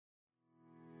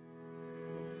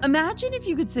Imagine if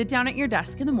you could sit down at your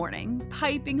desk in the morning,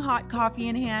 piping hot coffee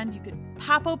in hand. You could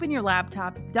pop open your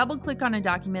laptop, double click on a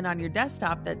document on your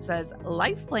desktop that says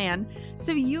Life Plan,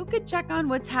 so you could check on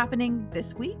what's happening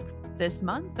this week, this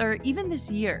month, or even this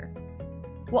year.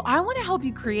 Well, I want to help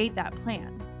you create that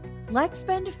plan. Let's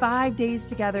spend 5 days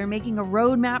together making a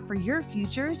roadmap for your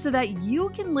future so that you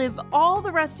can live all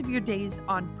the rest of your days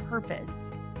on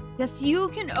purpose. Yes, you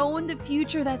can own the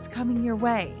future that's coming your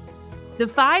way. The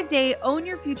 5-day Own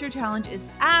Your Future Challenge is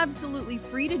absolutely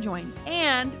free to join,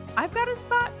 and I've got a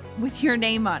spot with your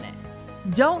name on it.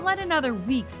 Don't let another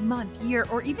week, month, year,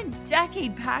 or even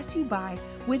decade pass you by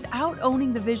without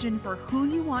owning the vision for who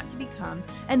you want to become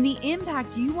and the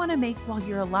impact you want to make while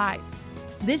you're alive.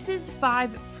 This is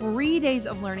 5 free days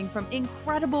of learning from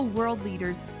incredible world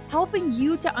leaders, helping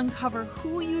you to uncover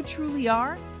who you truly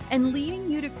are and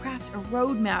leading you to craft a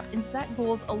roadmap and set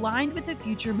goals aligned with the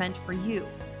future meant for you.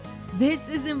 This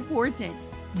is important.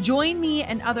 Join me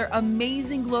and other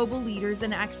amazing global leaders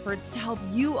and experts to help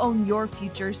you own your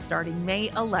future starting May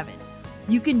 11th.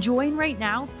 You can join right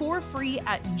now for free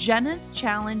at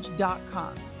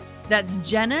jennaschallenge.com. That's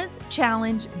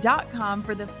jennaschallenge.com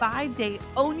for the 5-day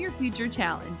Own Your Future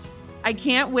Challenge. I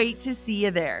can't wait to see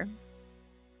you there.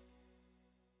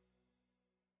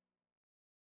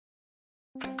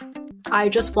 I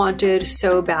just wanted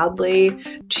so badly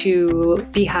to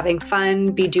be having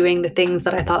fun, be doing the things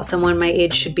that I thought someone my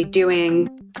age should be doing,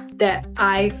 that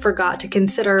I forgot to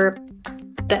consider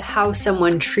that how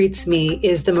someone treats me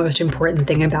is the most important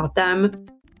thing about them.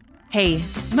 Hey,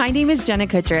 my name is Jenna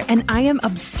Kutcher, and I am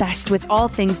obsessed with all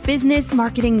things business,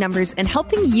 marketing, numbers, and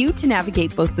helping you to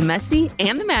navigate both the messy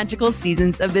and the magical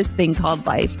seasons of this thing called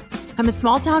life. I'm a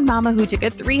small-town mama who took a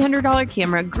 $300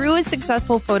 camera, grew a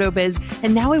successful photo biz,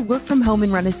 and now I work from home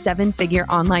and run a 7-figure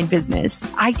online business.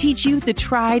 I teach you the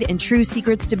tried and true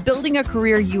secrets to building a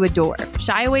career you adore.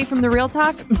 Shy away from the real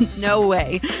talk? No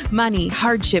way. Money,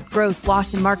 hardship, growth,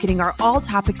 loss, and marketing are all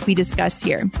topics we discuss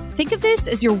here. Think of this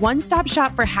as your one-stop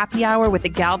shop for happy hour with a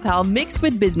gal pal mixed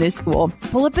with business school.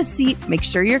 Pull up a seat, make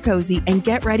sure you're cozy, and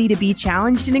get ready to be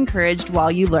challenged and encouraged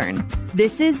while you learn.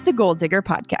 This is the Goal Digger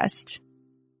Podcast.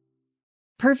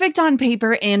 Perfect on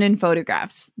paper and in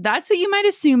photographs. That's what you might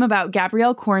assume about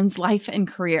Gabrielle Korn's life and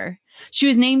career. She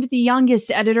was named the youngest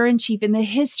editor-in-chief in the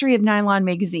history of Nylon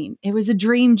magazine. It was a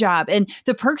dream job, and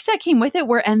the perks that came with it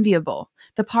were enviable.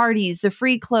 The parties, the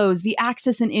free clothes, the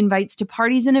access and invites to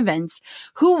parties and events.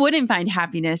 Who wouldn't find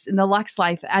happiness in the luxe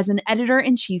life as an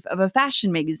editor-in-chief of a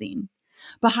fashion magazine?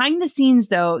 Behind the scenes,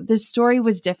 though, the story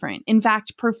was different. In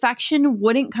fact, perfection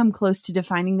wouldn't come close to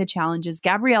defining the challenges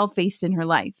Gabrielle faced in her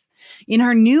life. In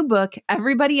her new book,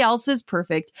 Everybody Else is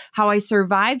Perfect, How I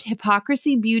Survived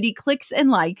Hypocrisy, Beauty, Clicks,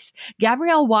 and Likes,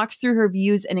 Gabrielle walks through her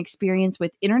views and experience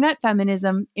with internet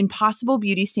feminism, impossible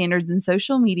beauty standards in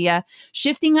social media,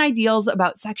 shifting ideals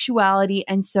about sexuality,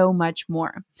 and so much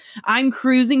more. I'm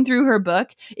cruising through her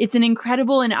book. It's an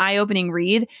incredible and eye-opening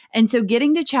read, and so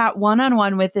getting to chat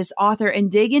one-on-one with this author and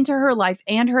dig into her life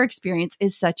and her experience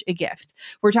is such a gift.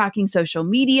 We're talking social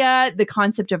media, the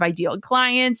concept of ideal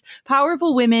clients,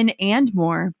 powerful women, and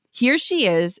more. Here she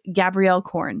is, Gabrielle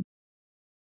Korn.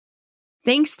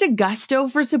 Thanks to Gusto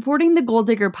for supporting the Goal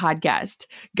Digger podcast.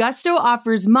 Gusto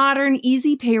offers modern,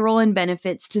 easy payroll and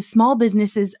benefits to small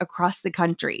businesses across the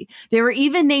country. They were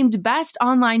even named Best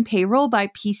Online Payroll by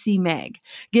PC Mag.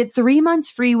 Get 3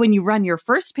 months free when you run your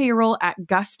first payroll at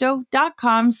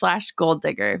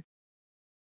gusto.com/goaldigger.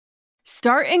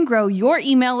 Start and grow your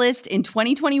email list in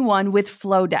 2021 with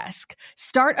Flowdesk.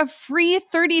 Start a free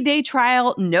 30-day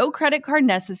trial, no credit card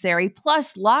necessary,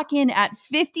 plus lock in at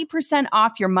 50%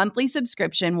 off your monthly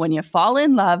subscription when you fall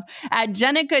in love at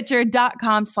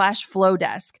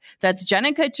jennakutcher.com/flowdesk. That's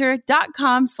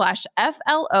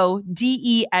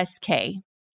jennakutcher.com/FLODESK.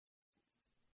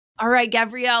 All right,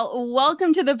 Gabrielle,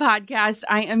 welcome to the podcast.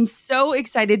 I am so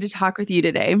excited to talk with you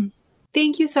today.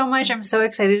 Thank you so much. I'm so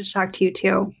excited to talk to you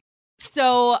too.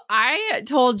 So I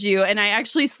told you, and I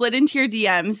actually slid into your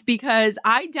DMs because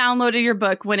I downloaded your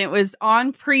book when it was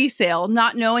on pre-sale,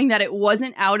 not knowing that it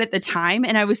wasn't out at the time.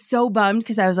 And I was so bummed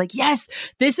because I was like, yes,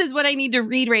 this is what I need to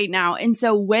read right now. And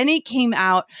so when it came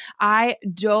out, I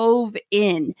dove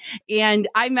in and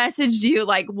I messaged you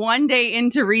like one day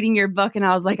into reading your book. And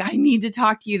I was like, I need to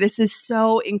talk to you. This is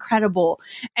so incredible.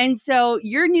 And so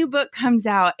your new book comes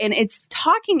out and it's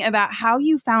talking about how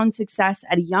you found success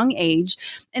at a young age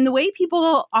and the way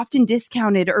people often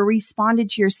discounted or responded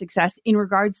to your success in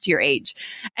regards to your age.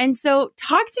 And so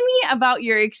talk to me about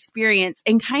your experience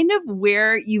and kind of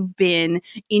where you've been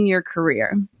in your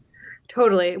career.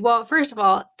 Totally. Well, first of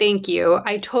all, thank you.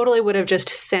 I totally would have just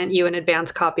sent you an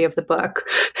advance copy of the book.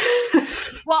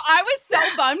 Well, I was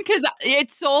so bummed because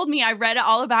it sold me. I read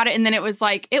all about it, and then it was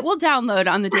like, it will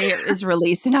download on the day it is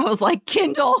released. And I was like,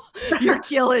 Kindle, you're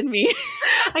killing me.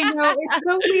 I know. It's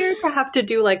so weird to have to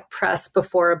do like press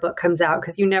before a book comes out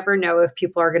because you never know if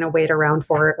people are going to wait around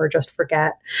for it or just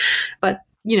forget. But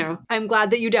I'm glad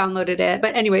that you downloaded it.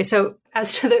 But anyway, so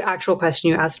as to the actual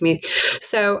question you asked me,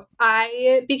 so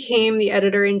I became the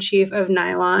editor-in-chief of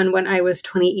Nylon when I was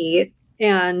 28.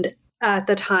 And at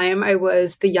the time, I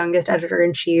was the youngest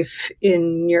editor-in-chief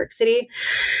in New York City.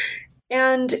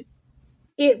 And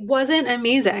it wasn't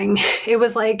amazing. It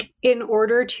was like, in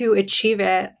order to achieve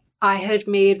it, I had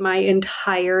made my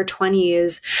entire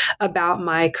 20s about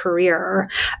my career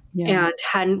and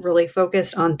hadn't really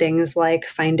focused on things like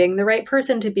finding the right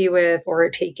person to be with or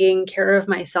taking care of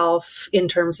myself in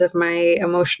terms of my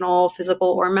emotional, physical,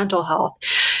 or mental health.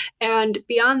 And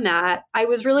beyond that, I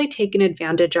was really taken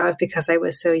advantage of because I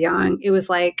was so young. It was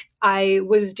like I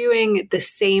was doing the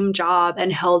same job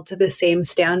and held to the same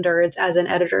standards as an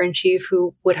editor-in-chief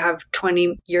who would have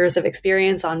 20 years of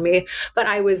experience on me, but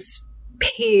I was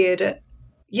paid,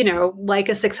 like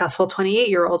a successful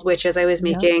 28-year-old, which is I was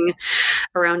making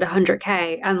around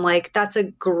 100K. And like, that's a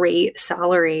great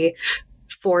salary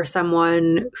for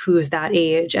someone who's that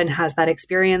age and has that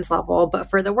experience level.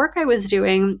 But for the work I was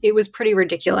doing, it was pretty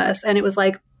ridiculous. And it was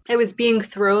like, I was being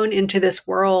thrown into this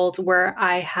world where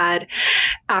I had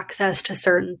access to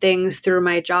certain things through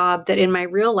my job that in my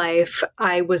real life,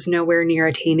 I was nowhere near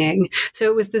attaining. So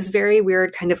it was this very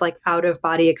weird kind of like out of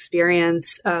body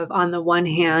experience of, on the one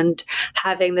hand,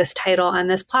 having this title and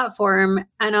this platform,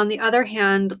 and on the other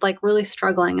hand, like really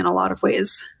struggling in a lot of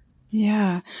ways.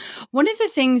 Yeah. One of the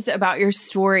things about your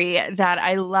story that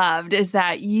I loved is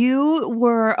that you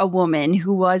were a woman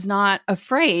who was not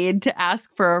afraid to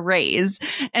ask for a raise.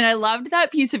 And I loved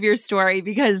that piece of your story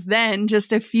because then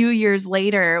just a few years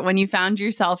later, when you found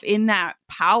yourself in that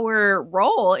power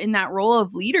role, in that role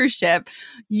of leadership,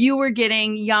 you were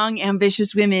getting young,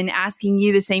 ambitious women asking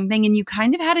you the same thing. And you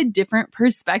kind of had a different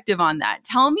perspective on that.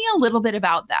 Tell me a little bit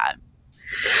about that.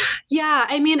 Yeah.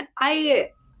 I mean,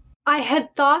 I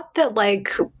had thought that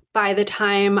like by the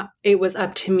time it was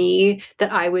up to me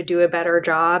that I would do a better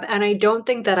job. And I don't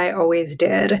think that I always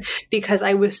did because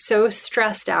I was so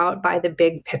stressed out by the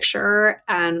big picture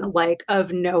and like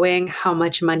of knowing how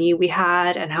much money we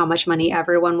had and how much money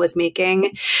everyone was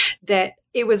making that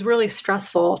it was really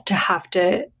stressful to have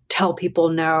to tell people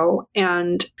no.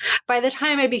 And by the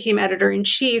time I became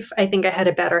editor-in-chief, I think I had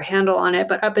a better handle on it.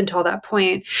 But up until that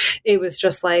point, it was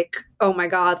just like, oh my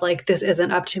God, like this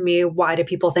isn't up to me. Why do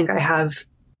people think I have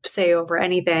say over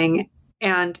anything?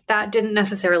 And that didn't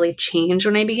necessarily change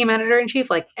when I became editor-in-chief.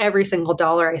 Like every single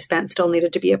dollar I spent still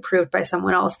needed to be approved by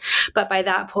someone else. But by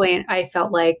that point, I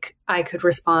felt like I could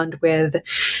respond with,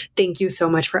 thank you so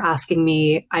much for asking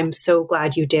me. I'm so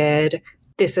glad you did.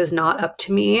 This is not up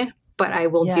to me, but I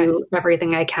will do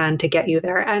everything I can to get you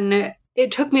there. And it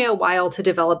took me a while to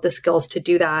develop the skills to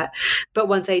do that. But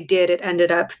once I did, it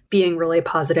ended up being really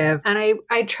positive. And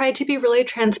I tried to be really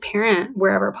transparent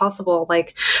wherever possible.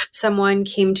 Like someone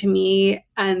came to me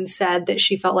and said that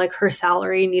she felt like her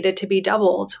salary needed to be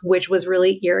doubled, which was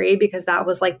really eerie because that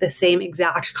was like the same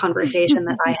exact conversation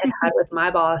that I had had with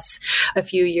my boss a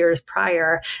few years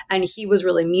prior. And he was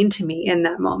really mean to me in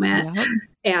that moment. Yep.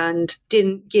 And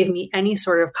didn't give me any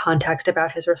sort of context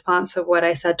about his response. So what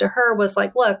I said to her was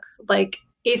like, look, like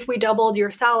if we doubled your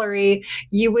salary,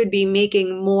 you would be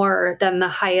making more than the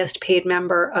highest paid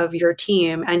member of your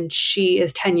team. And she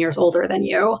is 10 years older than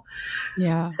you.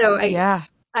 Yeah. So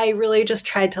I really just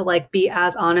tried to like be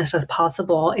as honest as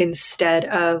possible instead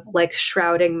of like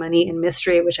shrouding money in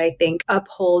mystery, which I think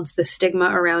upholds the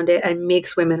stigma around it and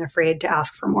makes women afraid to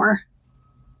ask for more.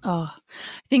 Oh,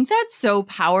 I think that's so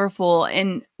powerful.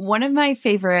 And one of my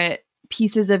favorite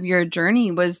pieces of your journey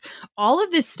was all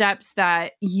of the steps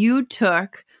that you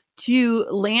took to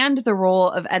land the role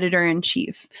of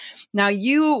editor-in-chief. Now,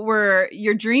 your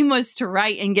dream was to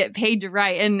write and get paid to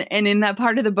write. And in that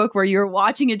part of the book where you're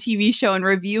watching a TV show and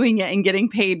reviewing it and getting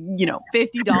paid,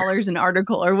 $50 an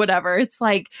article or whatever, it's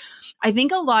like, I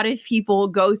think a lot of people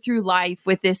go through life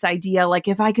with this idea, like,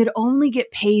 if I could only get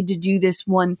paid to do this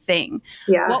one thing.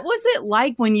 Yeah. What was it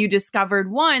like when you discovered,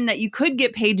 one, that you could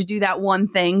get paid to do that one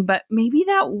thing, but maybe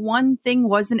that one thing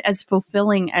wasn't as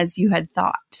fulfilling as you had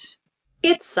thought?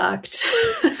 It sucked.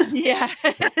 Yeah.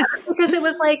 Because it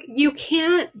was like, you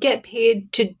can't get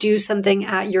paid to do something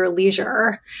at your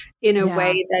leisure in a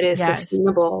way that is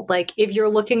sustainable. Like if you're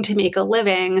looking to make a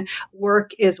living,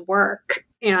 work is work.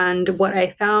 And what I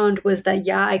found was that,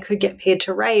 I could get paid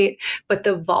to write, but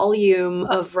the volume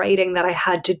of writing that I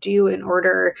had to do in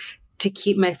order to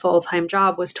keep my full-time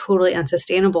job was totally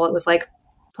unsustainable. It was like,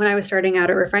 when I was starting out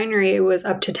at Refinery, it was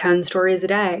up to 10 stories a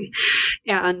day.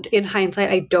 And in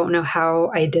hindsight, I don't know how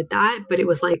I did that, but it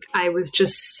was like, I was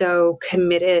just so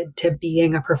committed to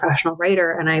being a professional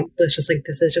writer. And I was just like,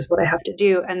 this is just what I have to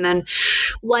do. And then,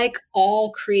 like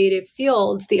all creative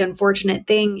fields, the unfortunate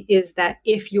thing is that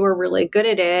if you're really good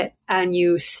at it and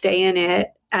you stay in it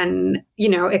and,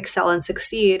 excel and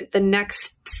succeed, the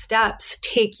next steps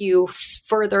take you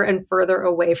further and further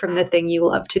away from the thing you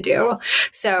love to do.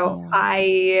 So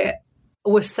I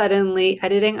was suddenly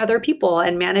editing other people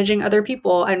and managing other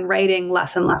people and writing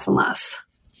less and less and less.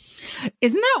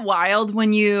 Isn't that wild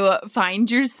when you find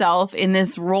yourself in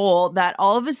this role that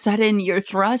all of a sudden you're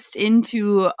thrust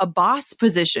into a boss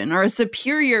position or a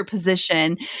superior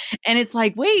position? And it's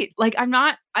like, wait, like I'm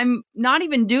not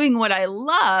even doing what I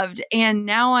loved. And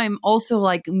now I'm also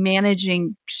like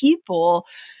managing people.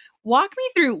 Walk me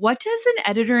through, what does an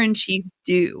editor-in-chief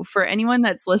do for anyone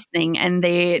that's listening and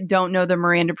they don't know the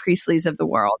Miranda Priestleys of the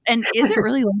world? And is it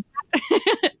really like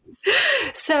that?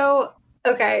 So,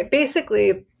 okay,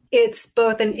 basically, it's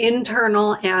both an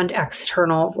internal and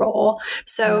external role.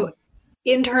 So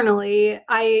internally,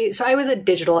 I was a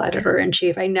digital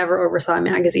editor-in-chief. I never oversaw a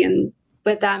magazine,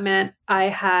 but that meant I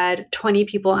had 20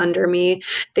 people under me.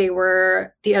 They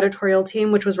were the editorial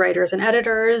team, which was writers and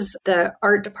editors, the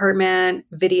art department,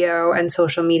 video, and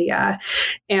social media.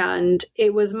 And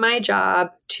it was my job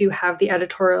to have the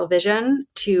editorial vision,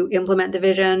 to implement the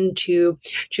vision, to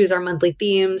choose our monthly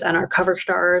themes and our cover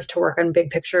stars, to work on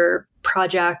big picture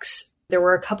projects. There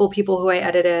were a couple people who I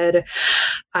edited.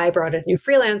 I brought in new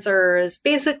freelancers.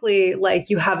 Basically, like,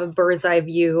 you have a bird's eye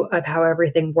view of how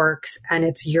everything works, and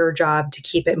it's your job to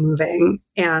keep it moving.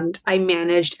 And I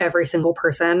managed every single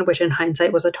person, which in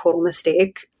hindsight was a total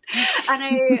mistake.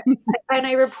 And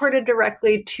I reported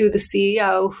directly to the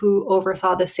CEO, who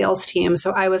oversaw the sales team.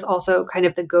 So I was also kind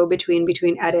of the go-between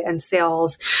between edit and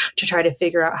sales to try to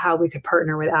figure out how we could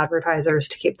partner with advertisers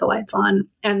to keep the lights on.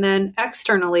 And then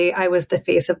externally, I was the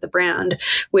face of the brand,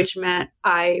 which meant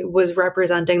I was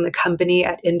representing the company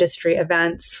at industry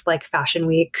events like Fashion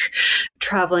Week,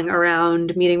 traveling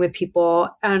around, meeting with people,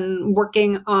 and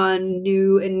working on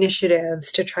new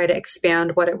initiatives to try to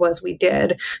expand what it was we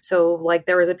did. So, like,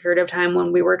 there was a period of time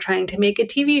when we were trying to make a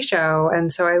TV show.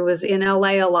 And so I was in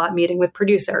LA a lot meeting with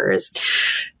producers,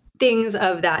 things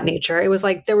of that nature. It was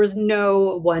like, there was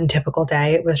no one typical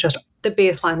day. It was just, the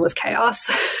baseline was chaos.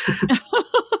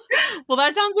 Well,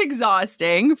 that sounds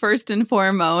exhausting, first and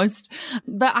foremost.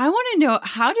 But I want to know,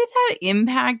 how did that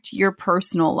impact your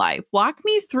personal life? Walk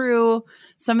me through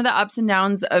some of the ups and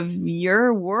downs of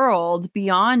your world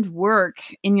beyond work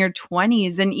in your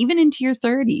 20s and even into your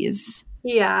 30s.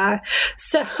 Yeah.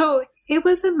 So it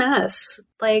was a mess.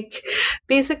 Like,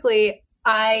 basically,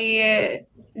 I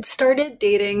started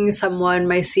dating someone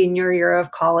my senior year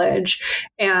of college,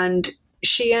 and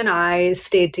she and I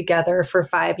stayed together for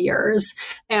 5 years.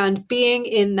 And being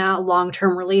in that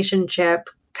long-term relationship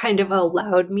kind of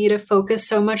allowed me to focus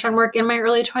so much on work in my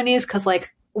early 20s, because,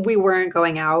 like, we weren't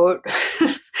going out.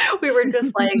 We were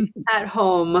just like at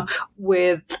home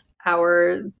with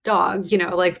our dog,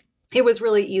 like, it was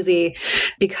really easy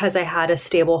because I had a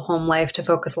stable home life to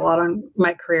focus a lot on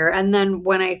my career. And then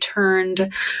when I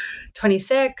turned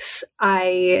 26,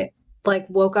 I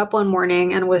woke up one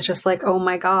morning and was just like, oh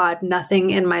my God, nothing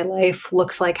in my life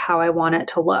looks like how I want it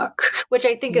to look, which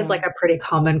I think is like a pretty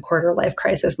common quarter life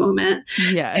crisis moment.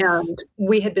 Yes. And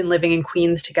we had been living in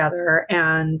Queens together,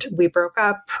 and we broke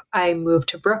up. I moved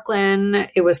to Brooklyn.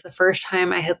 It was the first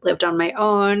time I had lived on my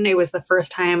own. It was the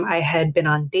first time I had been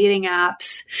on dating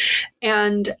apps.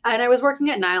 And I was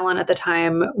working at Nylon at the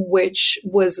time, which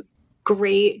was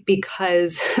great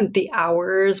because the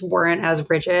hours weren't as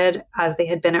rigid as they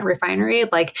had been at Refinery.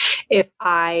 Like, if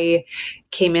I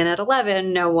came in at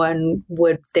 11, no one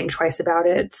would think twice about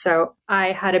it. So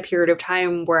I had a period of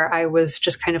time where I was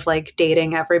just kind of like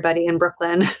dating everybody in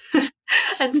Brooklyn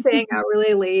and staying out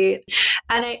really late.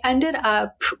 And I ended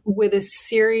up with a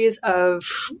series of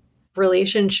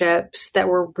relationships that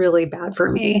were really bad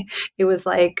for me. It was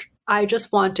like, I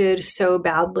just wanted so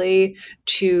badly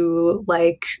to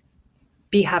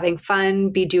be having fun,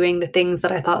 be doing the things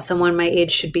that I thought someone my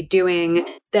age should be doing,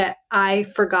 that I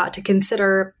forgot to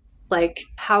consider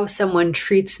how someone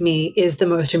treats me is the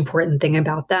most important thing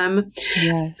about them.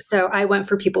 Yes. So I went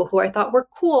for people who I thought were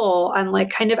cool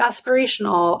and kind of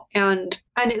aspirational, and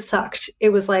it sucked.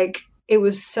 It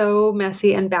was so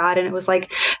messy and bad. And it was at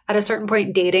a certain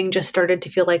point, dating just started to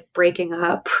feel like breaking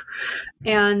up.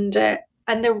 And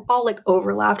and they're all like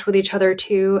overlapped with each other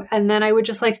too. And then I would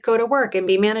just like go to work and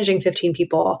be managing 15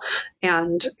 people.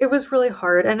 And it was really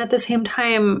hard. And at the same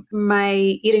time, my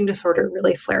eating disorder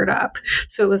really flared up.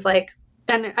 So it was like,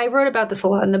 and I wrote about this a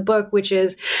lot in the book, which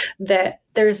is that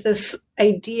there's this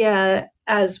idea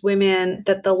as women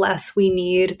that the less we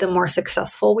need, the more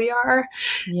successful we are.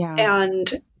 Yeah.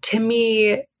 And to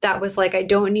me, that was like, I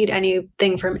don't need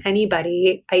anything from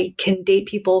anybody. I can date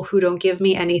people who don't give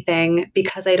me anything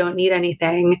because I don't need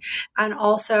anything. And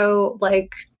also,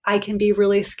 like, I can be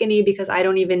really skinny because I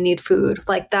don't even need food.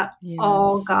 Like that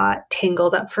all got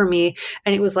tangled up for me.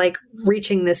 And it was like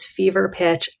reaching this fever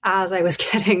pitch as I was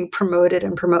getting promoted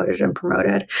and promoted and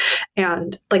promoted.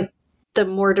 And like, the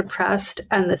more depressed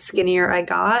and the skinnier I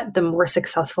got, the more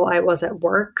successful I was at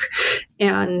work.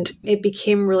 And it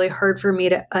became really hard for me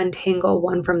to untangle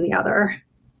one from the other.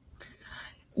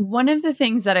 One of the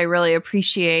things that I really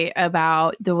appreciate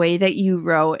about the way that you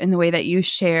wrote and the way that you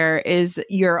share is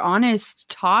your honest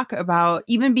talk about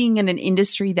even being in an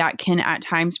industry that can at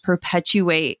times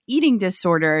perpetuate eating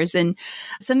disorders. And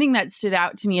something that stood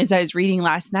out to me as I was reading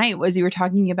last night was you were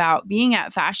talking about being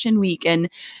at Fashion Week and,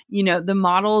 you know, the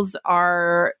models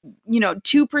are,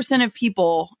 2% of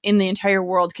people in the entire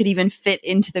world could even fit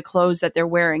into the clothes that they're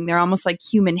wearing. They're almost like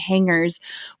human hangers.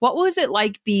 What was it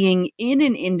like being in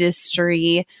an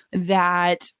industry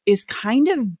that is kind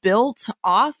of built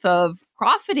off of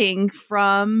profiting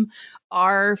from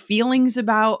our feelings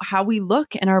about how we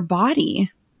look and our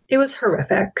body? It was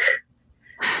horrific.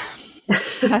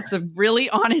 That's a really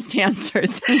honest answer.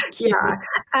 Thank you. Yeah.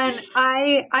 And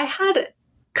I had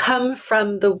come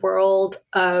from the world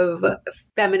of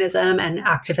feminism and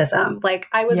activism. Like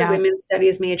I was a women's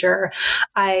studies major.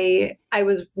 I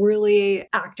was really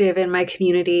active in my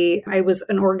community. I was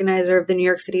an organizer of the New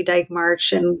York City Dyke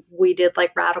March, and we did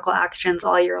like radical actions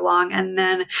all year long. And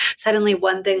then suddenly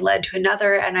one thing led to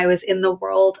another, and I was in the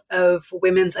world of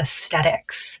women's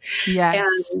aesthetics. Yes.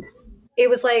 And it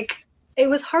was like, it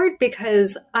was hard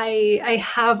because I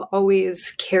have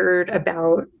always cared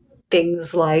about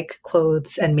things like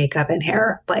clothes and makeup and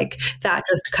hair. Like that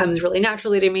just comes really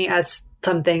naturally to me as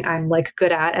something I'm like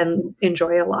good at and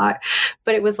enjoy a lot.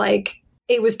 But it was like,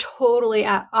 it was totally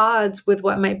at odds with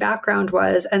what my background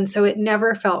was. And so it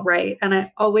never felt right. And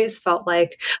I always felt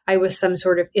like I was some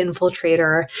sort of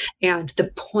infiltrator. And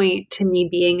the point to me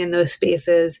being in those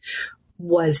spaces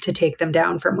was to take them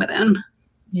down from within.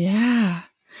 Yeah.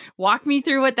 Walk me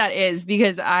through what that is,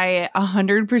 because I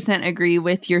 100% agree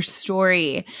with your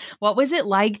story. What was it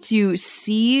like to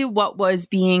see what was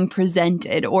being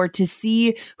presented or to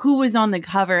see who was on the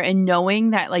cover and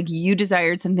knowing that like you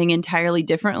desired something entirely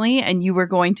differently and you were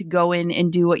going to go in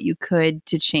and do what you could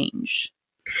to change?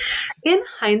 In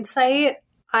hindsight,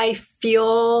 I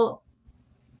feel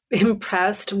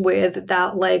impressed with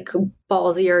that like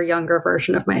ballsier younger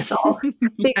version of myself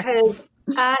because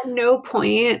at no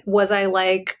point was I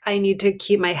like, I need to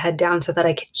keep my head down so that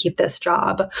I can keep this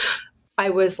job. I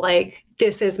was like,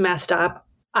 this is messed up.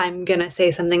 I'm going to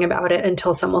say something about it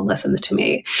until someone listens to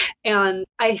me. And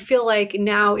I feel like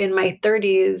now in my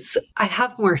 30s, I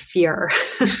have more fear.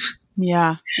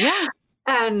 Yeah.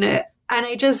 And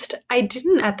I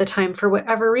didn't at the time for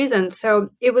whatever reason. So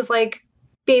it was like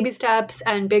baby steps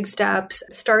and big steps,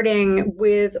 starting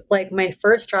with like my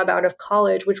first job out of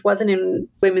college, which wasn't in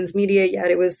women's media yet.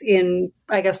 It was in,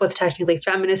 I guess, what's technically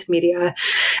feminist media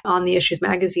on the Issues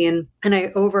magazine. And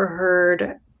I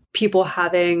overheard people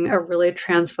having a really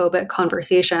transphobic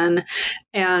conversation.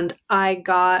 And I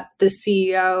got the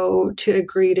CEO to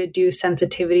agree to do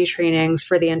sensitivity trainings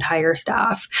for the entire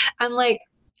staff. And like,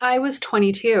 I was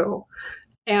 22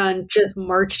 and just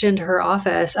marched into her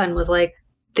office and was like,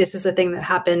 this is a thing that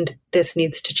happened. This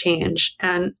needs to change.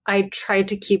 And I tried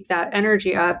to keep that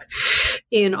energy up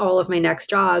in all of my next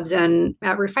jobs. And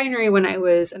at Refinery, when I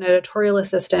was an editorial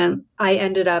assistant, I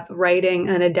ended up writing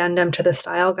an addendum to the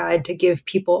style guide to give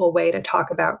people a way to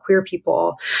talk about queer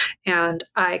people. And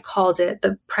I called it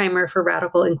the Primer for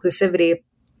Radical Inclusivity.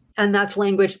 And that's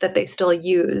language that they still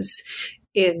use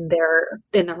in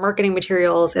their marketing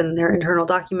materials, in their internal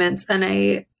documents.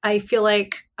 And I feel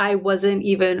like I wasn't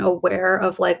even aware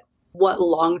of like what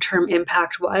long-term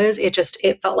impact was.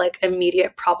 It felt like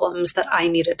immediate problems that I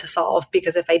needed to solve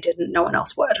because if I didn't, no one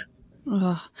else would.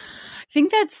 I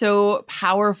think that's so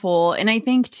powerful. And I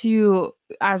think too,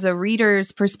 as a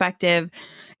reader's perspective,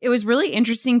 It was really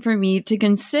interesting for me to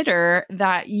consider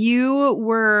that you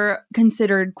were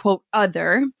considered, quote,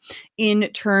 other in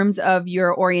terms of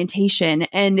your orientation.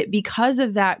 And because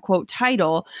of that, quote,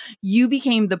 title, you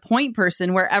became the point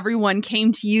person where everyone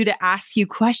came to you to ask you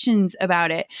questions about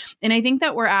it. And I think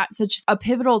that we're at such a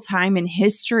pivotal time in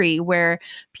history where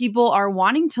people are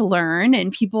wanting to learn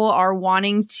and people are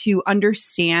wanting to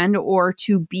understand or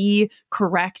to be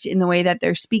correct in the way that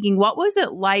they're speaking. What was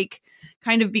it like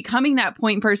kind of becoming that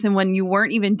point person when you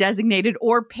weren't even designated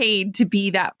or paid to be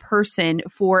that person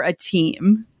for a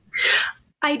team?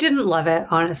 I didn't love it,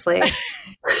 honestly.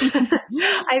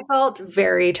 I felt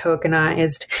very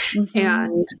tokenized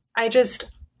and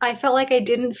I felt like I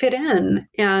didn't fit in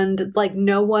and like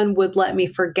no one would let me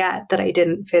forget that I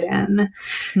didn't fit in.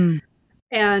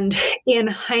 And in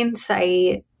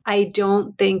hindsight, I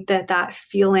don't think that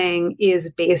feeling is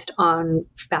based on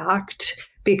fact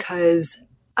because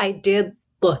I did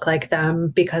look like them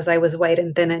because I was white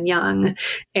and thin and young.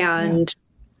 And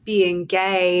being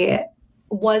gay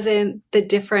wasn't the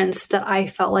difference that I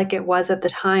felt like it was at the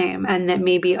time and that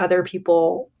maybe other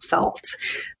people felt.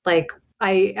 Like,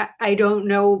 I don't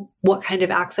know what kind of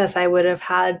access I would have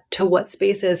had to what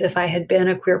spaces if I had been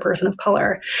a queer person of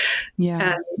color.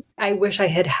 Yeah. And I wish I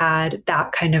had had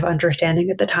that kind of understanding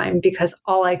at the time because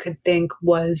all I could think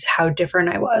was how different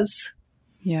I was.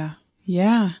 Yeah.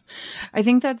 Yeah. I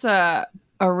think that's a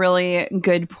really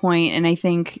good point. And I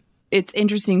think it's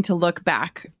interesting to look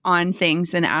back on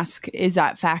things and ask, is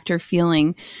that fact or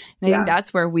feeling? And I think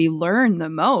that's where we learn the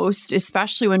most,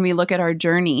 especially when we look at our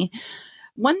journey.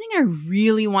 One thing I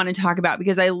really want to talk about,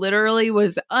 because I literally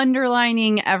was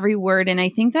underlining every word, and I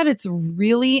think that it's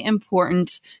really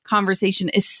important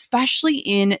conversation, especially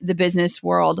in the business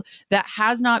world, that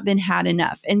has not been had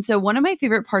enough. And so one of my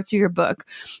favorite parts of your book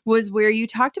was where you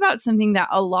talked about something that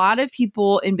a lot of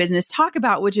people in business talk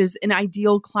about, which is an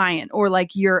ideal client or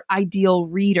like your ideal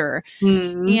reader.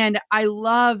 And I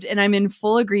loved, and I'm in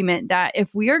full agreement that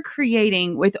if we are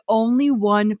creating with only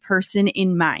one person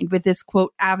in mind, with this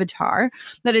quote avatar,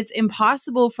 that it's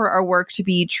impossible for our work to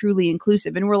be truly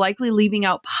inclusive. And we're likely leaving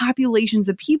out populations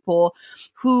of people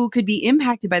who could be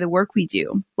impacted by the work we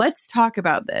do. Let's talk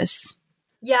about this.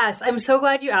 Yes, I'm so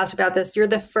glad you asked about this. You're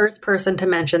the first person to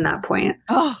mention that point.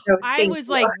 Oh, so I was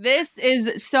like, this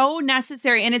is so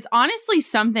necessary. And it's honestly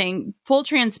something, full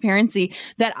transparency,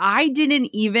 that I didn't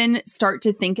even start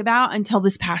to think about until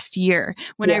this past year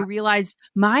when I realized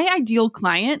my ideal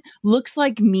client looks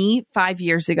like me 5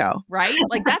 years ago, right?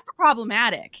 Like that's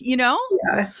problematic, you know?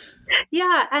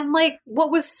 Yeah. And like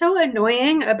what was so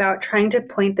annoying about trying to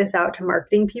point this out to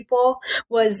marketing people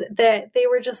was that they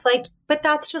were just like, but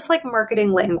that's just like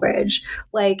marketing language.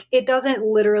 Like it doesn't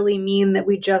literally mean that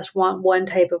we just want one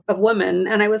type of woman.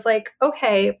 And I was like,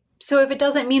 okay, so if it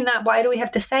doesn't mean that, why do we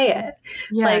have to say it?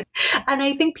 Like, and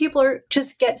I think people are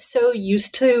just get so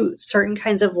used to certain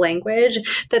kinds of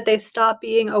language that they stop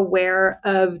being aware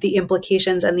of the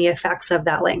implications and the effects of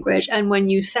that language. And when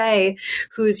you say,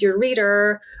 who's your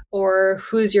reader or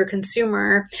who's your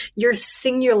consumer, you're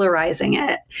singularizing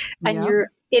it and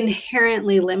you're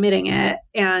inherently limiting it.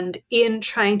 And in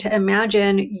trying to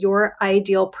imagine your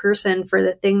ideal person for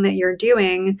the thing that you're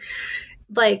doing,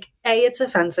 like, A, it's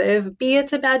offensive. B,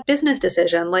 it's a bad business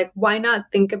decision. Like, why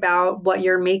not think about what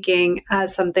you're making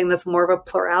as something that's more of a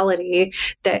plurality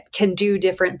that can do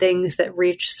different things that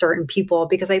reach certain people?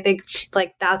 Because I think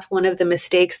like that's one of the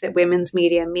mistakes that women's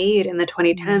media made in the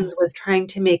 2010s was trying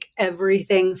to make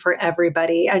everything for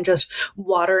everybody and just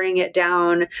watering it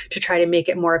down to try to make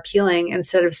it more appealing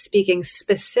instead of speaking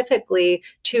specifically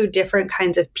to different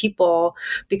kinds of people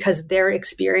because their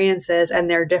experiences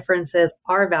and their differences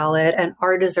are valid and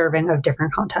are deserving of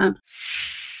different content.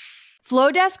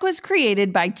 Flowdesk was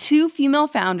created by two female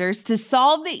founders to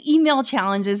solve the email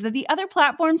challenges that the other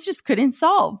platforms just couldn't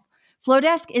solve.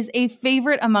 Flowdesk is a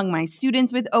favorite among my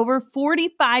students with over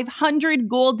 4,500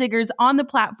 goal diggers on the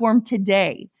platform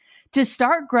today. To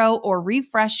start, grow, or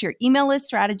refresh your email list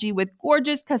strategy with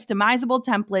gorgeous customizable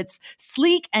templates,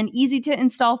 sleek and easy to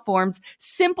install forms,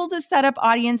 simple to set up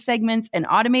audience segments, and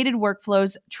automated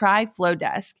workflows, try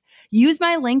Flowdesk. Use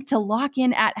my link to lock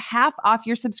in at half off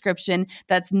your subscription.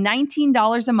 That's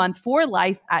 $19 a month for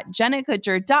life at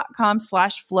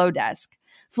jennakutcher.com/Flowdesk.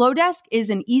 Flowdesk is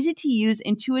an easy-to-use,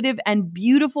 intuitive, and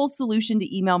beautiful solution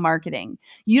to email marketing.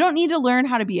 You don't need to learn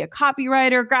how to be a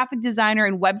copywriter, graphic designer,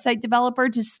 and website developer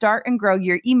to start and grow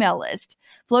your email list.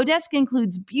 Flowdesk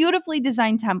includes beautifully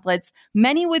designed templates,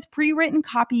 many with pre-written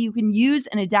copy you can use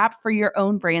and adapt for your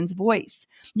own brand's voice.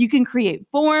 You can create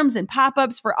forms and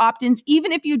pop-ups for opt-ins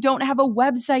even if you don't have a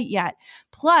website yet.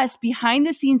 Plus,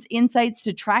 behind-the-scenes insights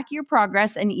to track your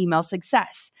progress and email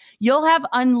success. You'll have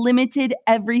unlimited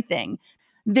everything.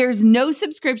 There's no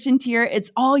subscription tier.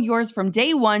 It's all yours from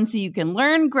day one, so you can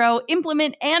learn, grow,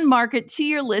 implement, and market to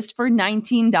your list for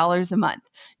 $19 a month.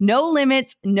 No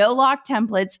limits, no locked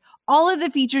templates, all of the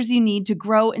features you need to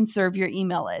grow and serve your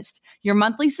email list. Your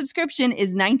monthly subscription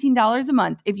is $19 a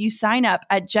month if you sign up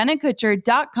at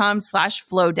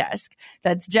jennakutcher.com/flowdesk.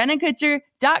 That's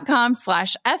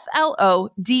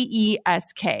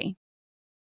jennakutcher.com/FLODESK.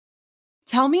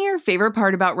 Tell me your favorite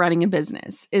part about running a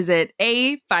business. Is it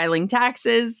A, filing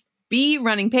taxes, B,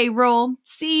 running payroll,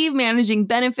 C, managing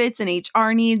benefits and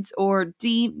HR needs, or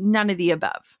D, none of the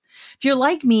above? If you're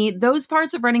like me, those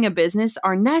parts of running a business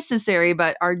are necessary,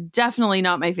 but are definitely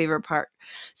not my favorite part.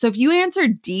 So if you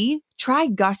answered D, try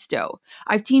Gusto.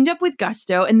 I've teamed up with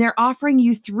Gusto, and they're offering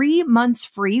you 3 months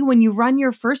free when you run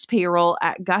your first payroll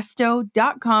at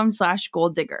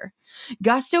gusto.com/goaldigger.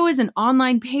 Gusto is an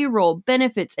online payroll,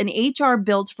 benefits, and HR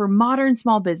built for modern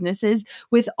small businesses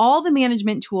with all the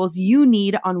management tools you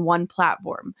need on one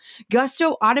platform.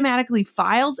 Gusto automatically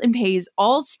files and pays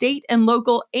all state and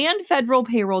local and federal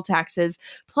payroll taxes,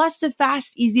 plus the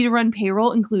fast, easy-to-run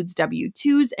payroll includes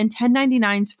W-2s and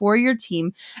 1099s for your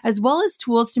team, as well as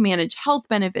tools to manage health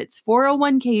benefits,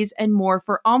 401ks, and more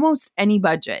for almost any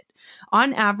budget.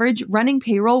 On average, running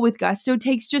payroll with Gusto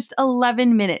takes just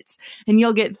 11 minutes, and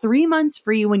you'll get 3 months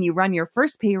free when you run your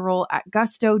first payroll at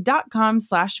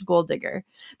gusto.com/goaldigger.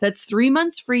 That's 3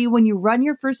 months free when you run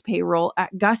your first payroll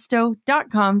at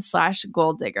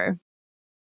gusto.com/goaldigger.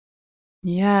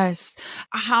 Yes.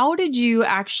 How did you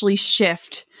actually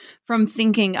shift from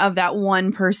thinking of that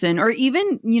one person, or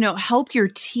even, help your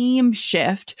team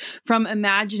shift from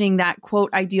imagining that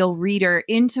quote ideal reader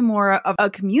into more of a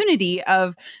community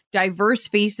of diverse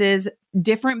faces,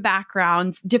 different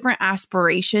backgrounds, different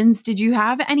aspirations? Did you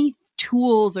have any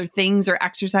tools or things or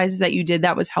exercises that you did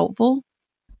that was helpful?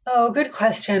 Oh, good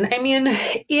question. I mean,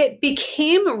 it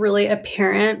became really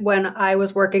apparent when I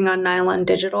was working on nylon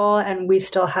digital and we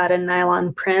still had a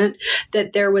nylon print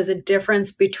that there was a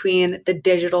difference between the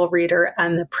digital reader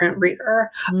and the print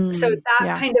reader. So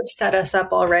that kind of set us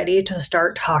up already to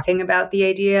start talking about the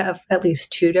idea of at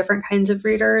least 2 different kinds of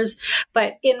readers.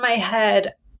 But in my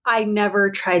head, I never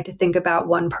tried to think about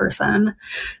one person.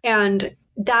 And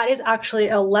that is actually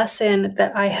a lesson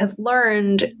that I have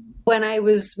learned when I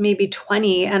was maybe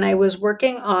 20 and I was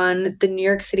working on the New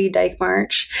York City Dyke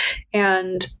March,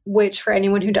 and which, for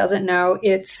anyone who doesn't know,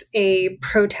 it's a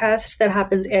protest that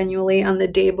happens annually on the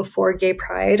day before Gay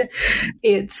Pride.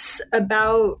 It's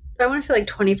about, I want to say, like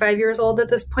 25 years old at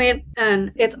this point,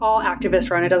 and it's all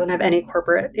activist run. It doesn't have any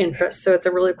corporate interests, so it's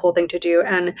a really cool thing to do.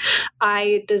 And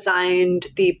I designed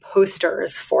the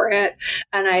posters for it,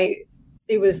 and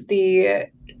it was the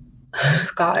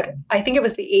I think it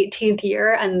was the 18th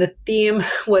year, and the theme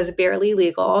was barely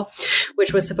legal,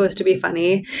 which was supposed to be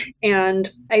funny. And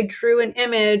I drew an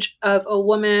image of a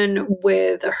woman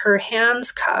with her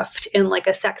hands cuffed in like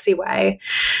a sexy way,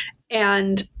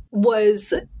 and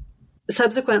was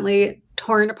subsequently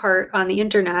torn apart on the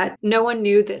internet. No one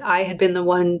knew that I had been the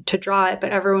one to draw it,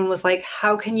 but everyone was like,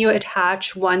 how can you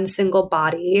attach one single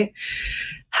body?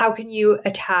 How can you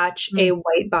attach a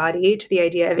white body to the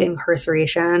idea of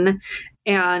incarceration,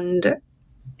 and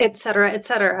et cetera, et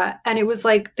cetera. And it was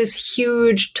like this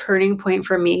huge turning point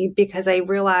for me, because I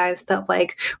realized that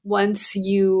like once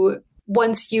you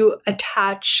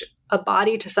attach a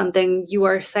body to something, you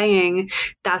are saying,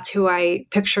 that's who I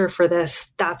picture for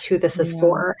this. That's who this is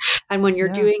for. And when you're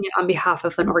doing it on behalf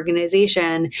of an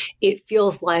organization, it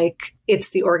feels like it's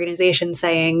the organization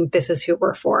saying, this is who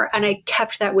we're for. And I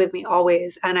kept that with me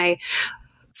always. And I,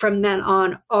 from then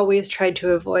on, always tried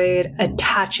to avoid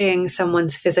attaching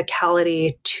someone's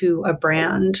physicality to a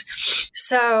brand.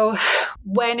 So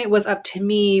when it was up to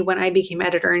me, when I became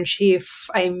editor-in-chief,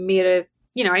 I made a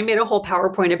whole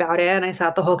PowerPoint about it, and I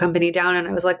sat the whole company down and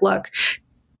I was like, look,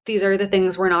 these are the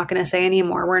things we're not going to say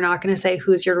anymore. We're not going to say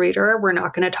who's your reader. We're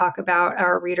not going to talk about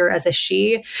our reader as a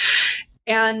she.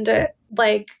 And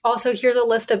also, here's a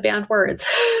list of banned words.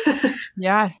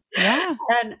 Yeah.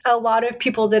 And a lot of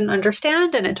people didn't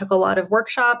understand, and it took a lot of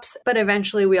workshops, but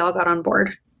eventually we all got on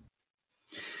board.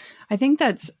 I think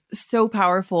that's so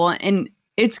powerful. And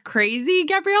It's crazy,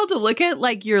 Gabrielle, to look at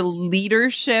like your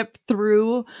leadership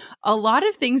through a lot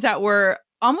of things that were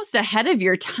almost ahead of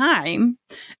your time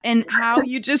and how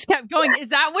you just kept going. Is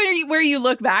that where you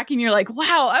look back and you're like,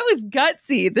 wow, I was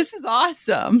gutsy. This is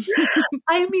awesome.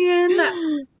 I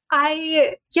mean,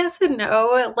 yes and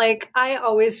no. Like, I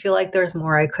always feel like there's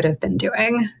more I could have been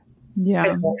doing. Yeah. I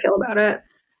still feel about it.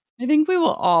 I think we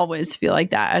will always feel like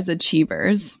that as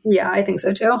achievers. Yeah, I think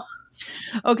so too.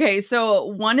 Okay, so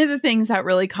one of the things that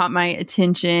really caught my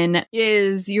attention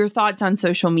is your thoughts on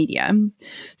social media.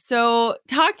 So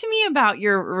talk to me about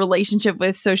your relationship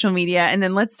with social media, and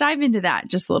then let's dive into that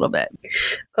just a little bit.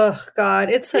 Oh, God,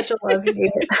 it's such a love-hate.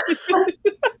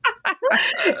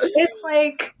 It's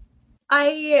like,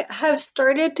 I have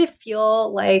started to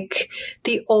feel like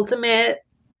the ultimate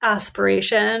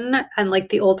aspiration and like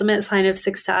the ultimate sign of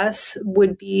success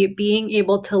would be being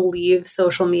able to leave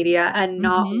social media and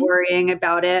not worrying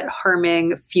about it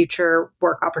harming future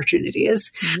work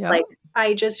opportunities. Yep. Like,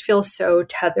 I just feel so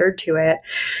tethered to it.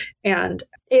 And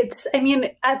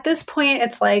at this point,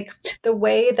 it's like the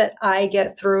way that I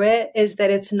get through it is that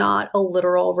it's not a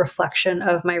literal reflection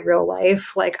of my real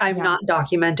life. Like, I'm not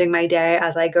documenting my day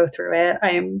as I go through it.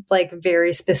 I'm like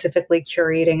very specifically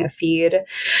curating a feed.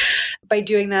 By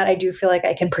doing that, I do feel like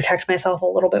I can protect myself a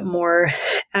little bit more.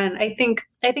 And I think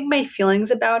my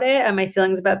feelings about it and my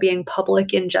feelings about being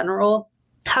public in general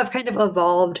have kind of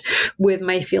evolved with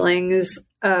my feelings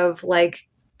of like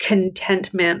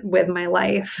contentment with my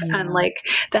life. And like,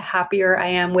 the happier I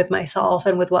am with myself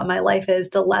and with what my life is,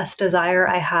 the less desire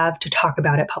I have to talk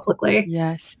about it publicly.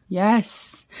 Yes.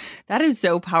 Yes. That is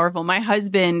so powerful. My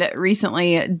husband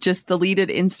recently just deleted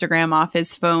Instagram off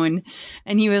his phone,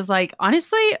 and he was like,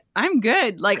 honestly, I'm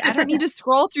good. Like, I don't need to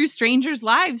scroll through strangers'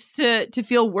 lives to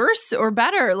feel worse or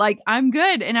better. Like, I'm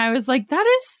good. And I was like, that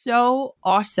is so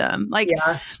awesome. Like,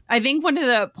 I think one of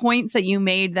the points that you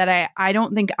made that I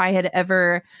don't think I had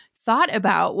ever thought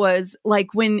about was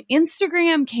like when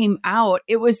Instagram came out,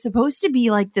 it was supposed to be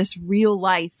like this real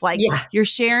life, like you're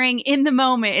sharing in the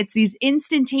moment. It's these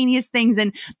instantaneous things.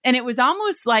 And it was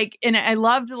almost like, and I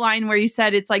love the line where you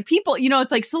said, it's like people,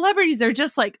 it's like celebrities, they're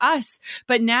just like us.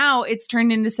 But now it's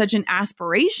turned into such an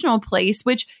aspirational place,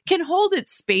 which can hold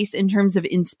its space in terms of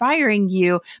inspiring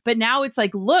you. But now it's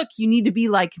like, look, you need to be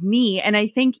like me. And I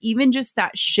think even just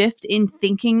that shift in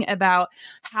thinking about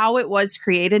how it was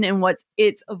created and what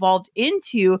it's evolved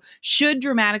into should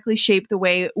dramatically shape the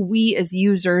way we as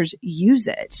users use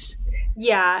it.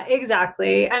 Yeah,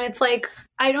 exactly. And it's like,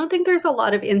 I don't think there's a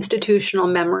lot of institutional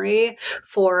memory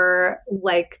for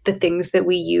like the things that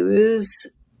we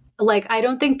use. Like, I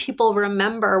don't think people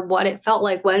remember what it felt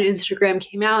like when Instagram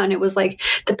came out. And it was like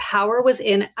the power was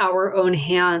in our own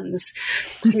hands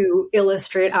to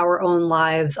illustrate our own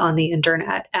lives on the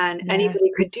internet. And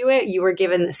anybody could do it. You were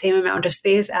given the same amount of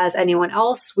space as anyone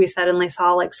else. We suddenly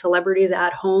saw like celebrities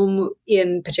at home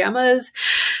in pajamas.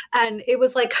 And it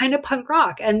was like kind of punk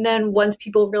rock. And then once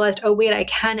people realized, oh, wait, I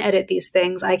can edit these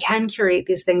things, I can curate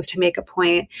these things to make a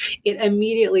point, it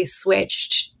immediately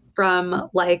switched from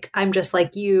like, I'm just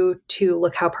like you to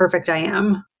look how perfect I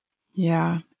am.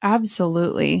 Yeah,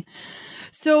 absolutely.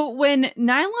 So when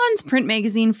Nylon's print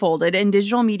magazine folded and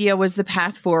digital media was the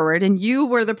path forward, and you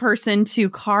were the person to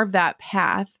carve that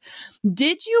path,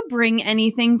 did you bring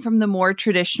anything from the more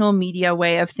traditional media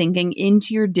way of thinking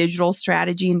into your digital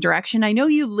strategy and direction? I know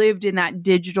you lived in that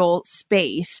digital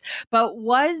space, but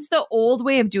was the old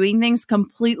way of doing things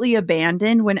completely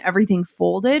abandoned when everything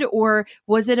folded, or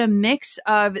was it a mix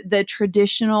of the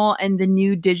traditional and the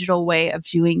new digital way of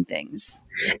doing things?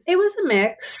 It was a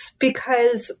mix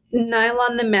because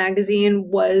Nylon the magazine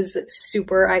was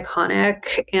super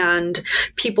iconic and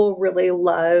people really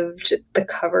loved the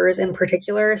covers in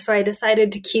particular. So I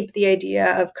decided to keep the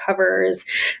idea of covers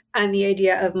and the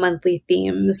idea of monthly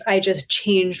themes. I just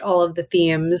changed all of the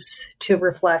themes to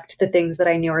reflect the things that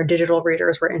I knew our digital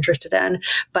readers were interested in.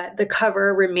 But the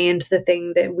cover remained the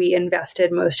thing that we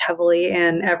invested most heavily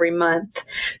in every month.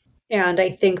 And I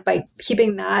think by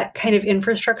keeping that kind of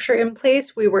infrastructure in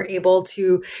place, we were able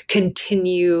to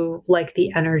continue like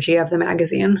the energy of the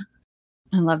magazine.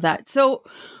 I love that. So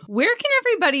where can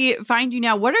everybody find you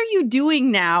now? What are you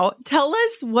doing now? Tell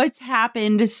us what's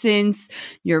happened since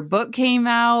your book came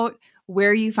out.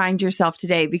 where you find yourself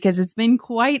today, because it's been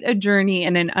quite a journey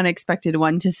and an unexpected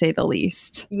one, to say the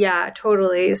least. Yeah,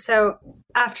 totally. So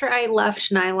after I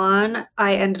left Nylon,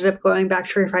 I ended up going back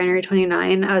to Refinery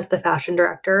 29 as the fashion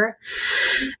director.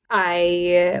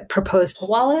 I proposed to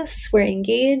Wallace, we're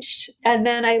engaged, and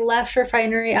then I left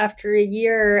Refinery after a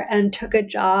year and took a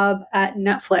job at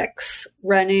Netflix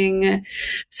running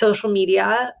social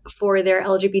media for their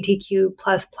LGBTQ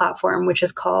plus platform, which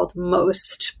is called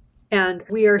Most. And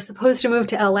we are supposed to move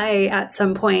to LA at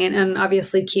some point and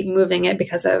obviously keep moving it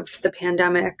because of the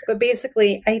pandemic. But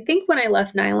basically, I think when I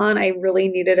left Nylon, I really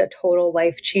needed a total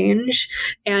life change.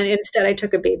 And instead, I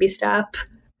took a baby step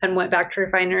and went back to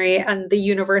Refinery, and the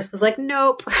universe was like,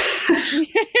 nope.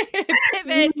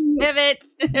 Pivot.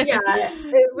 Yeah,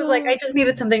 it was like I just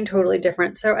needed something totally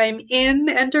different. So I'm in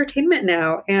entertainment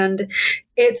now, and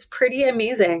it's pretty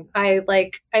amazing. I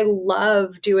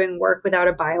love doing work without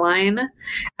a byline,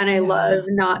 and I love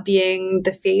not being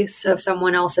the face of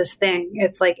someone else's thing.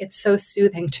 It's like, it's so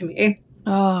soothing to me.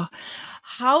 Oh,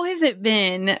 how has it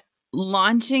been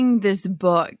launching this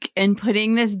book and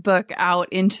putting this book out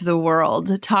into the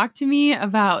world? Talk to me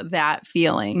about that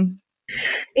feeling.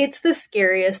 It's the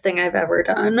scariest thing I've ever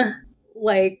done.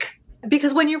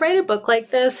 Because when you write a book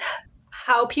like this,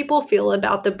 how people feel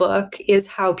about the book is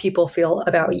how people feel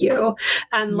about you.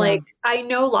 And I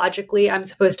know logically I'm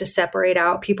supposed to separate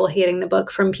out people hating the book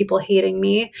from people hating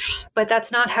me, but that's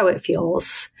not how it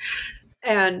feels.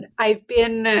 And I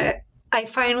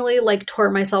finally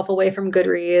tore myself away from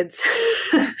Goodreads.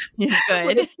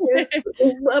 Good. Which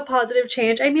is a positive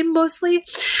change. I mean, mostly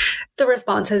the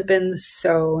response has been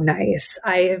so nice.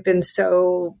 I have been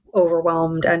so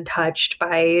overwhelmed and touched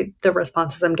by the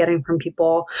responses I'm getting from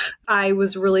people. I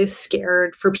was really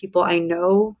scared for people I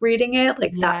know reading it.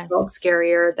 That felt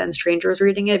scarier than strangers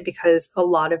reading it, because a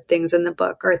lot of things in the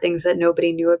book are things that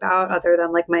nobody knew about other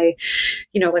than my,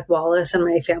 Wallace and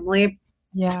my family.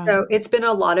 Yeah. So it's been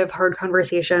a lot of hard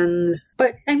conversations,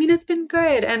 but I mean, it's been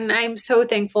good. And I'm so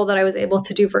thankful that I was able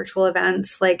to do virtual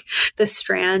events. The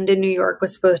Strand in New York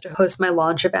was supposed to host my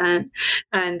launch event,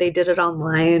 and they did it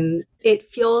online. It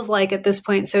feels like at this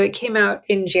point, so it came out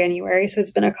in January, so it's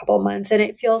been a couple months, and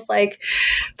it feels like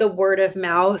the word of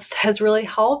mouth has really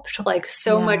helped,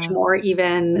 much more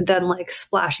even than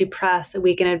splashy press a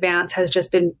week in advance. Has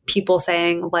just been people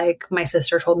saying my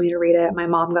sister told me to read it, my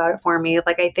mom got it for me.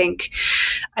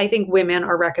 I think women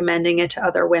are recommending it to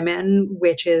other women,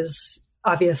 which is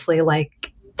obviously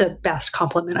the best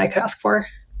compliment I could ask for.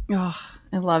 Oh,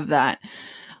 I love that.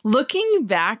 Looking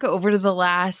back over the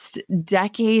last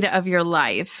decade of your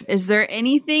life, is there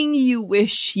anything you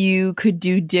wish you could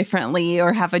do differently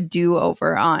or have a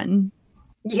do-over on?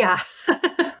 Yeah.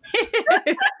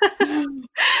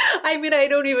 I mean, I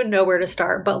don't even know where to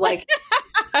start, but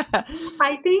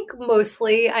I think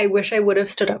mostly I wish I would have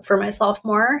stood up for myself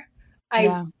more.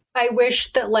 I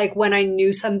wish that when I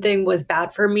knew something was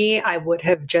bad for me, I would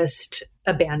have just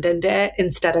abandoned it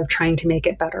instead of trying to make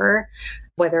it better,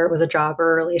 whether it was a job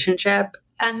or a relationship.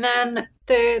 And then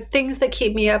the things that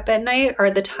keep me up at night are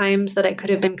the times that I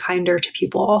could have been kinder to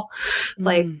people.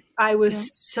 I was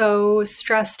so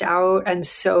stressed out and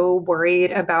so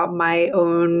worried about my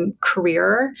own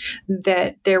career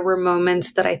that there were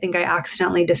moments that I think I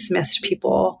accidentally dismissed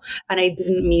people, and I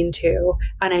didn't mean to.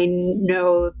 And I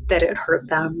know that it hurt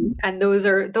them. And those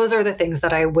are the things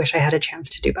that I wish I had a chance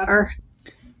to do better.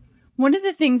 One of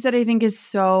the things that I think is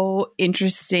so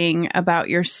interesting about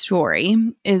your story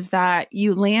is that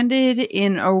you landed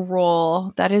in a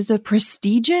role that is a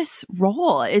prestigious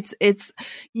role. It's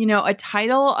a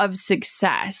title of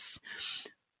success.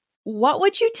 What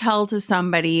would you tell to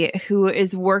somebody who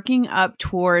is working up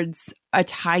towards a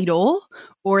title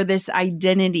or this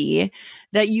identity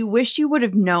that you wish you would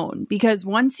have known? Because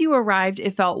once you arrived,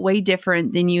 it felt way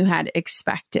different than you had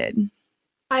expected.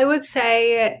 I would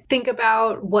say think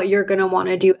about what you're going to want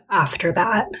to do after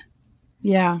that.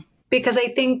 Yeah. Because I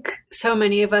think so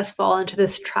many of us fall into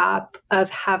this trap of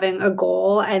having a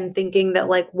goal and thinking that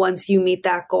once you meet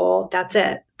that goal, that's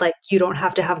it. You don't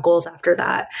have to have goals after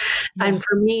that. Yeah. And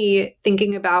for me,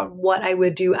 thinking about what I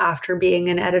would do after being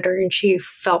an editor-in-chief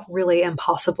felt really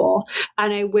impossible.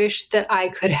 And I wish that I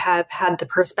could have had the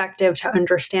perspective to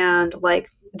understand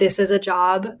this is a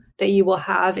job that you will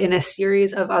have in a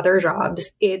series of other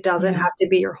jobs. It doesn't have to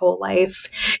be your whole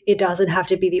life. It doesn't have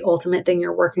to be the ultimate thing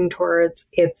you're working towards.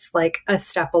 It's a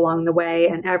step along the way,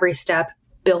 and every step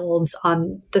builds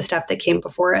on the step that came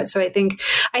before it. So I think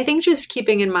just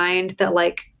keeping in mind that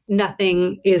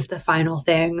nothing is the final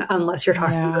thing unless you're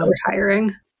talking about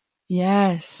retiring.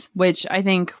 Yes, which I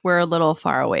think we're a little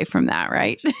far away from that,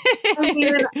 right? I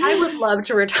mean, I would love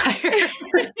to retire.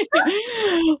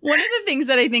 One of the things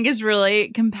that I think is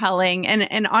really compelling,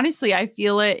 and honestly, I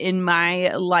feel it in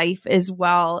my life as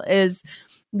well, is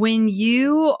when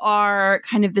you are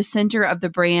kind of the center of the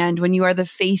brand, when you are the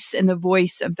face and the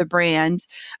voice of the brand,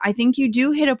 I think you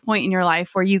do hit a point in your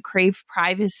life where you crave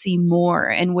privacy more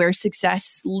and where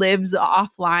success lives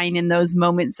offline in those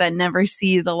moments that never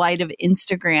see the light of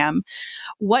Instagram.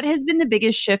 What has been the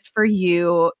biggest shift for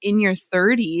you in your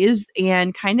 30s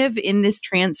and kind of in this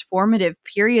transformative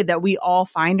period that we all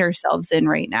find ourselves in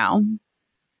right now?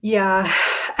 Yeah.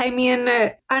 I mean,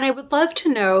 and I would love to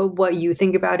know what you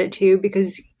think about it too,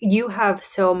 because you have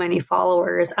so many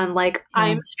followers and like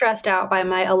I'm stressed out by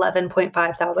my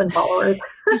 11.5 thousand followers.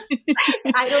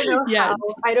 Yes.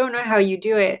 I don't know how you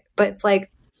do it, but it's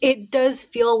like, it does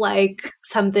feel like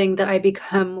something that I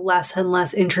become less and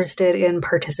less interested in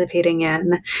participating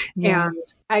in. Yeah. And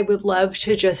I would love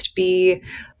to just be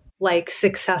like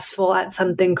successful at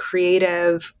something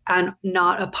creative and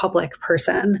not a public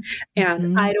person.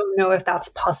 And I don't know if that's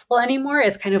possible anymore.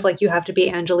 It's kind of like you have to be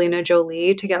Angelina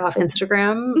Jolie to get off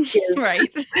Instagram. Right.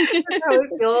 That's how it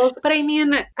feels. But I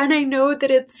mean, and I know that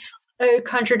it's a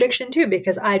contradiction too,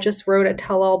 because I just wrote a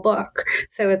tell-all book.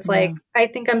 So it's like, I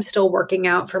think I'm still working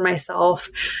out for myself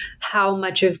how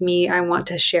much of me I want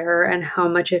to share and how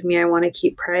much of me I want to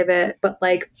keep private. But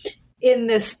like, in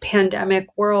this pandemic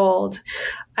world,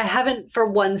 I haven't for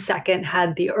 1 second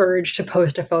had the urge to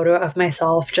post a photo of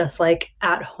myself just like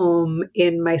at home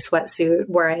in my sweatsuit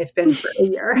where I've been for a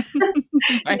year.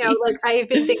 Right. You know, like I've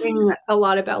been thinking a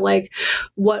lot about like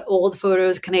what old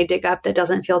photos can I dig up that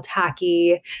doesn't feel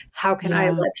tacky? How can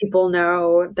I let people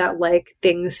know that like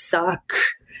things suck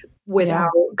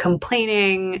without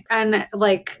complaining? And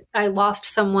like I lost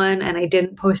someone and I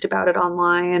didn't post about it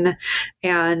online,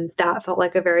 and that felt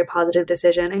like a very positive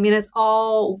decision. I mean, it's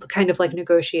all kind of like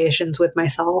negotiations with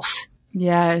myself.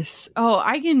 Yes. Oh,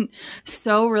 I can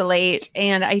so relate.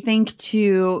 And I think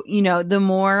too, you know, the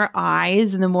more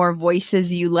eyes and the more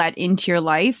voices you let into your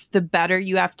life, the better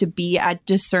you have to be at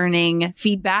discerning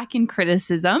feedback and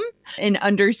criticism and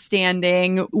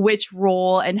understanding which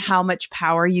role and how much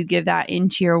power you give that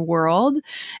into your world.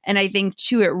 And I think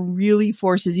too, it really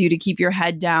forces you to keep your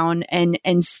head down and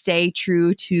stay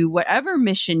true to whatever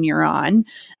mission you're on.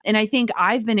 And I think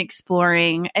I've been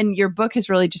exploring, and your book has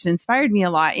really just inspired me a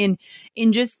lot in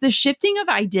just the shifting of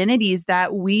identities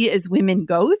that we as women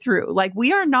go through. Like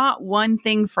we are not one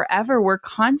thing forever. We're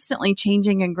constantly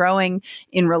changing and growing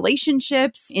in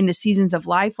relationships, in the seasons of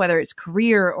life, whether it's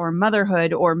career or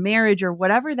motherhood or marriage or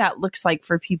whatever that looks like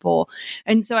for people.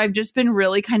 And so I've just been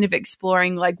really kind of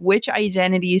exploring like which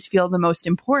identities feel the most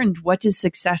important. What does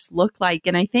success look like?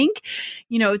 And I think,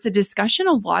 you know, it's a discussion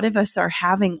a lot of us are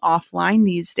having offline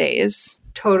these days.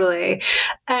 Totally.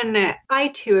 And I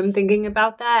too am thinking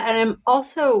about that. And I'm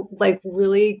also like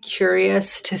really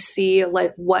curious to see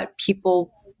like what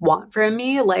people want from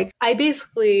me. Like I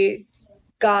basically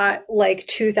got like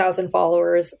 2,000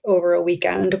 followers over a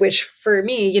weekend, which for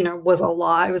me, you know, was a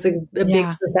lot. It was a big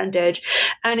percentage.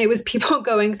 And it was people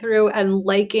going through and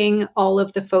liking all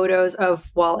of the photos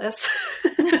of Wallace.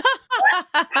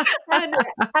 And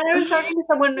I was talking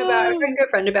to I was talking to a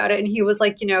friend about it, and he was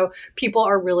like, you know, people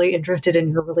are really interested in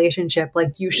your relationship.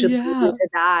 Like you should look into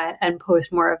that and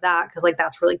post more of that because like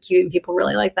that's really cute and people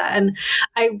really like that. And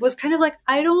I was kind of like,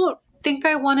 I don't think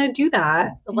I want to do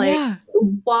that. Like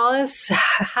Wallace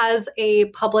has a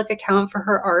public account for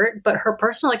her art, but her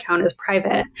personal account is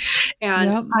private.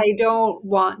 And I don't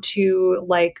want to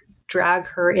like drag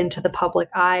her into the public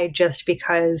eye just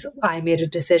because I made a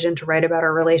decision to write about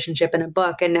our relationship in a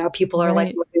book. And now people are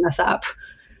like looking us up.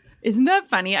 Isn't that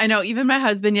funny? I know even my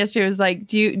husband yesterday was like,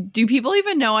 do people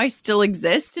even know I still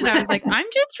exist? And I was like, I'm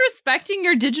just respecting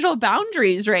your digital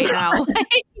boundaries right now.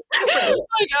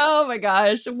 Like, oh my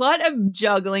gosh, what a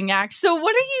juggling act. So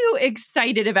what are you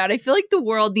excited about? I feel like the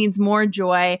world needs more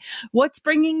joy. What's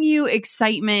bringing you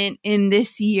excitement in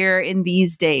this year, in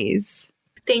these days?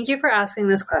 Thank you for asking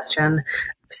this question.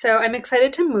 So I'm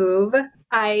excited to move.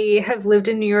 I have lived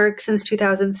in New York since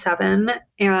 2007,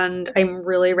 and I'm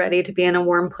really ready to be in a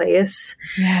warm place.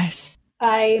 Yes.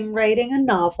 I'm writing a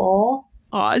novel.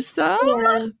 Awesome.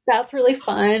 And that's really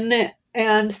fun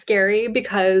and scary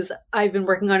because I've been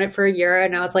working on it for a year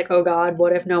and now it's like, oh God,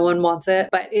 what if no one wants it?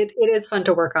 But it is fun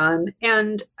to work on.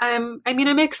 And I'm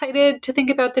excited to think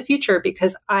about the future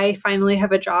because I finally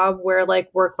have a job where like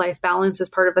work-life balance is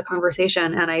part of the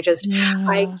conversation. And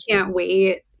I can't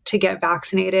wait to get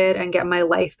vaccinated and get my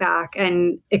life back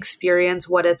and experience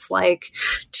what it's like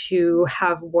to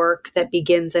have work that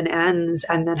begins and ends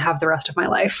and then have the rest of my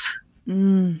life.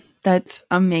 That's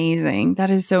amazing.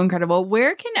 That is so incredible.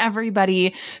 Where can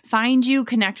everybody find you,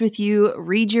 connect with you,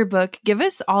 read your book? Give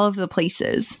us all of the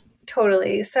places.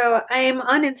 Totally. So I'm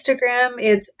on Instagram.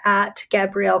 It's at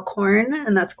Gabrielle Korn,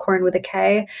 and that's Korn with a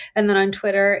K. And then on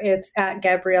Twitter, it's at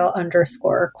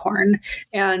Gabrielle_Korn.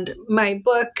 And my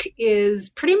book is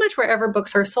pretty much wherever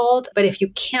books are sold. But if you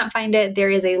can't find it, there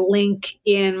is a link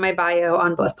in my bio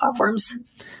on both platforms.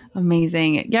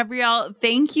 Amazing. Gabrielle,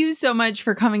 thank you so much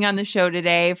for coming on the show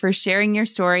today, for sharing your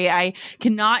story. I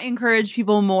cannot encourage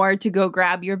people more to go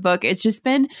grab your book. It's just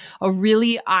been a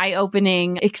really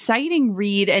eye-opening, exciting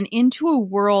read and into a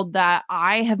world that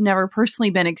I have never personally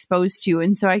been exposed to.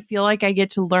 And so I feel like I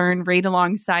get to learn right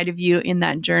alongside of you in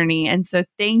that journey. And so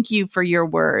thank you for your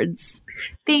words.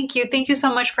 Thank you. Thank you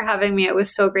so much for having me. It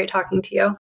was so great talking to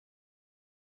you.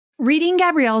 Reading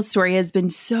Gabrielle's story has been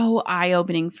so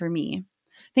eye-opening for me.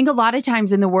 I think a lot of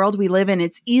times in the world we live in,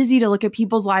 it's easy to look at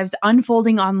people's lives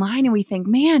unfolding online and we think,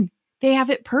 man, they have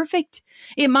it perfect.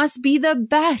 It must be the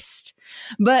best.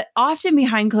 But often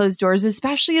behind closed doors,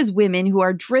 especially as women who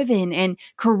are driven and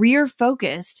career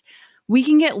focused, we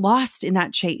can get lost in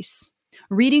that chase.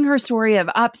 Reading her story of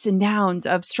ups and downs,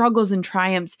 of struggles and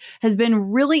triumphs has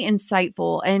been really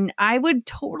insightful. And I would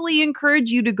totally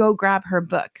encourage you to go grab her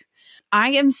book.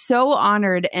 I am so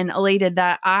honored and elated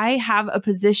that I have a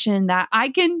position that I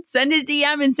can send a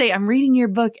DM and say, I'm reading your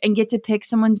book and get to pick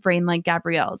someone's brain like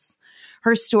Gabrielle's.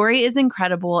 Her story is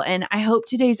incredible, and I hope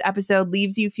today's episode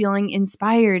leaves you feeling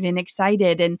inspired and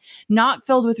excited and not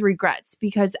filled with regrets,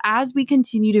 because as we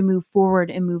continue to move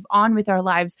forward and move on with our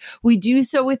lives, we do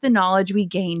so with the knowledge we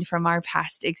gained from our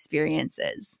past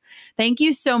experiences. Thank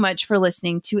you so much for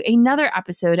listening to another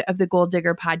episode of the Goal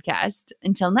Digger Podcast.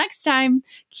 Until next time,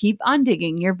 keep on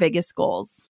digging your biggest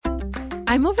goals.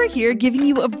 I'm over here giving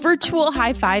you a virtual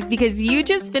high five because you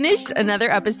just finished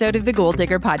another episode of the Goal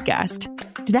Digger Podcast.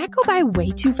 Did that go by way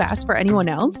too fast for anyone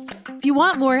else? If you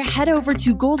want more, head over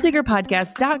to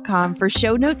goaldiggerpodcast.com for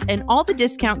show notes and all the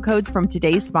discount codes from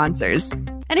today's sponsors.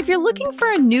 And if you're looking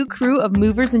for a new crew of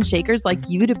movers and shakers like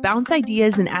you to bounce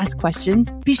ideas and ask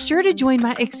questions, be sure to join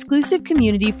my exclusive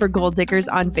community for Goal Diggers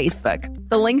on Facebook.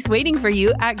 The link's waiting for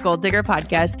you at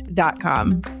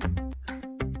goaldiggerpodcast.com.